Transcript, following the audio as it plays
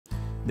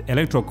The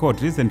Electoral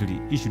Court recently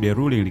issued a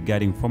ruling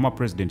regarding former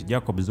President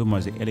Jacob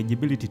Zuma's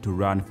eligibility to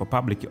run for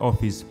public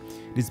office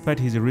despite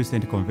his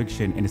recent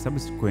conviction and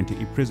subsequent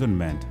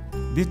imprisonment.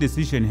 This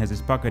decision has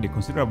sparked a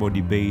considerable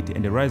debate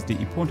and raised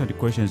important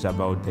questions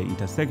about the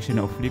intersection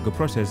of legal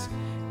process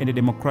and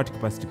democratic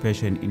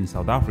participation in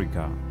South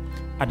Africa.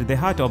 At the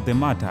heart of the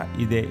matter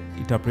is the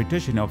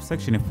interpretation of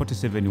Section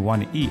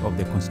 47(1)(e) of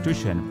the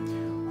Constitution,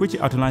 which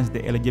outlines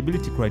the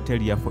eligibility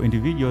criteria for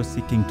individuals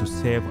seeking to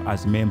serve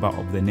as member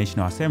of the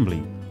National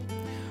Assembly.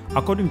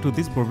 According to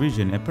this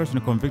provision, a person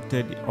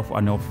convicted of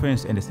an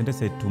offense and sentenced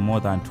to more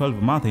than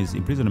 12 months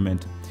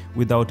imprisonment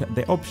without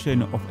the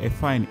option of a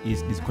fine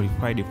is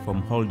disqualified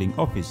from holding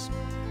office.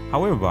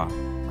 However,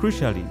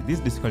 crucially, this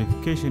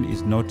disqualification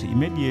is not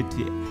immediate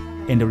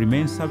and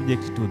remains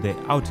subject to the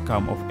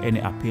outcome of any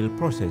appeal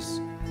process.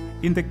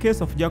 In the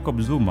case of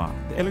Jacob Zuma,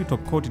 the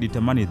Electoral Court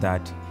determined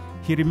that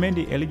he remained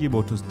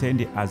eligible to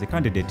stand as a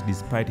candidate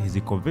despite his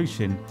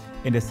conviction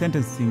and the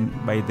sentencing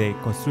by the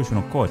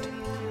Constitutional Court.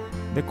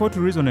 The court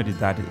reasoned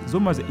that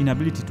Zuma's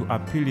inability to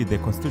appeal the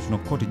Constitutional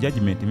Court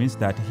judgment means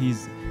that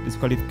his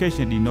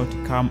disqualification did not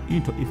come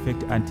into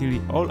effect until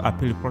all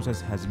appeal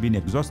process has been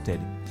exhausted.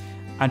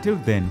 Until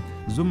then,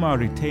 Zuma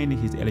retained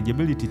his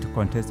eligibility to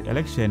contest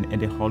election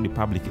and hold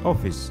public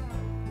office.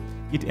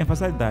 It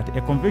emphasized that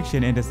a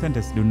conviction and a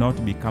sentence do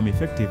not become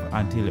effective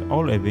until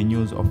all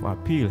avenues of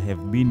appeal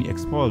have been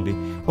explored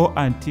or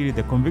until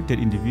the convicted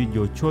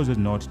individual chooses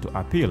not to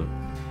appeal.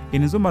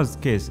 In Zuma's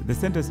case, the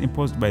sentence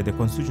imposed by the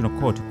Constitutional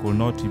Court could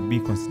not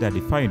be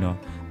considered final,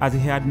 as he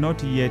had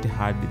not yet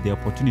had the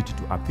opportunity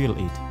to appeal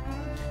it.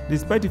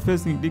 Despite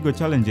facing legal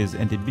challenges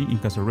and being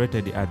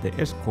incarcerated at the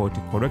Escort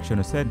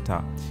Correctional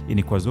Center in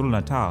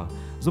KwaZulu-Natal,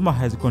 Zuma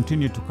has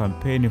continued to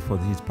campaign for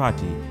his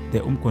party, the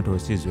Umkhonto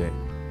weSizwe.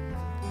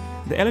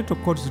 The Electoral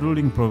Court's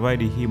ruling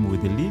provided him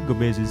with the legal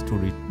basis to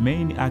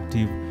remain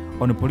active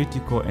on a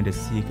political and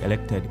seek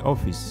elected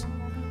office.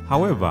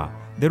 However,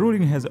 the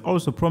ruling has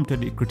also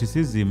prompted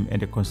criticism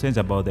and concerns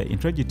about the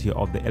integrity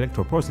of the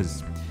electoral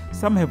process.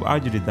 Some have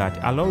argued that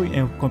allowing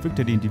a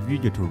convicted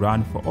individual to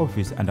run for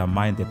office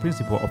undermines the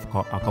principle of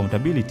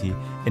accountability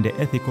and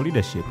ethical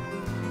leadership.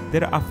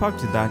 There are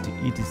facts that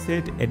it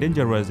set a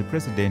dangerous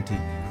precedent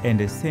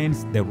and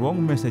sends the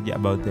wrong message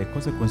about the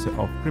consequences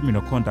of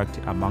criminal conduct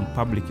among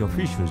public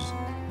officials.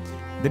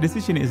 The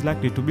decision is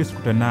likely to be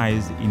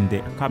scrutinized in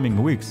the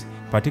coming weeks,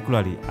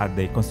 particularly as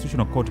the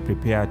Constitutional Court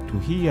prepared to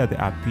hear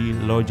the appeal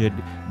lodged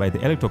by the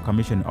Electoral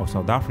Commission of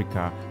South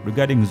Africa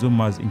regarding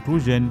Zuma's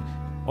inclusion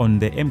on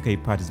the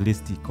MK Party's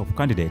list of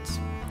candidates.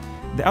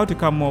 The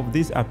outcome of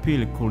this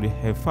appeal could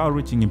have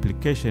far-reaching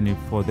implications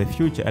for the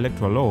future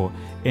electoral law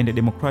and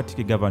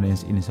democratic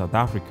governance in South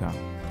Africa.